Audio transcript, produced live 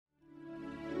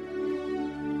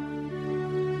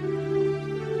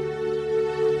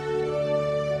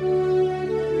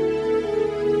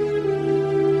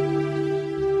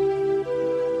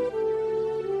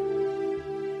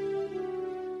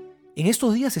En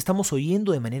estos días estamos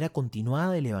oyendo de manera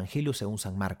continuada el Evangelio según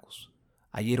San Marcos.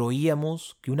 Ayer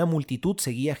oíamos que una multitud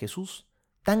seguía a Jesús,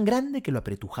 tan grande que lo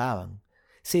apretujaban,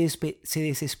 se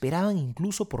desesperaban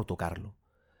incluso por tocarlo.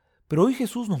 Pero hoy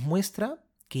Jesús nos muestra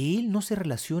que Él no se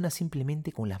relaciona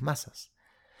simplemente con las masas.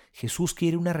 Jesús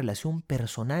quiere una relación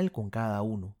personal con cada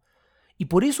uno, y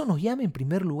por eso nos llama en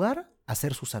primer lugar a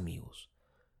ser sus amigos.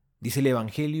 Dice el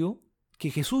Evangelio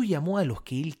que Jesús llamó a los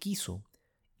que Él quiso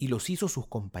y los hizo sus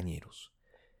compañeros.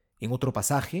 En otro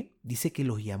pasaje dice que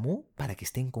los llamó para que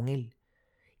estén con Él.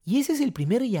 Y ese es el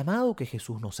primer llamado que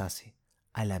Jesús nos hace,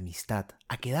 a la amistad,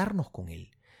 a quedarnos con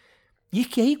Él. Y es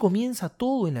que ahí comienza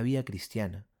todo en la vida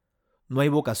cristiana. No hay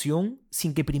vocación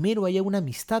sin que primero haya una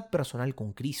amistad personal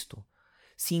con Cristo,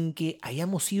 sin que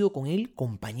hayamos sido con Él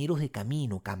compañeros de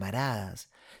camino,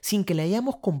 camaradas, sin que le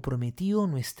hayamos comprometido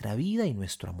nuestra vida y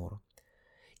nuestro amor.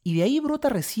 Y de ahí brota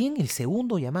recién el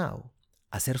segundo llamado,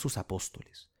 a ser sus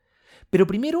apóstoles. Pero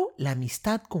primero, la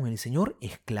amistad con el Señor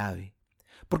es clave,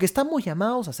 porque estamos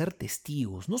llamados a ser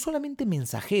testigos, no solamente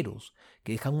mensajeros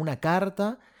que dejan una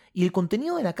carta y el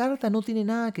contenido de la carta no tiene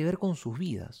nada que ver con sus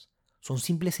vidas, son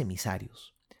simples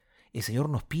emisarios. El Señor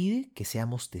nos pide que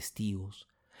seamos testigos,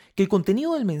 que el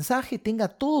contenido del mensaje tenga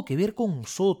todo que ver con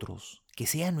nosotros, que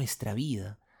sea nuestra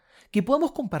vida, que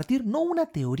podamos compartir no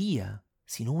una teoría,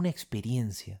 sino una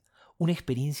experiencia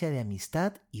de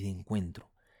amistad y de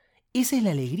encuentro. Esa es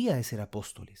la alegría de ser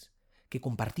apóstoles, que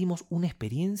compartimos una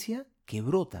experiencia que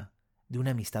brota de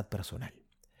una amistad personal.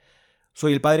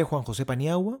 Soy el Padre Juan José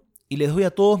Paniagua y les doy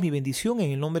a todos mi bendición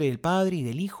en el nombre del Padre y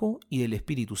del Hijo y del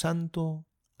Espíritu Santo.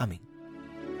 Amén.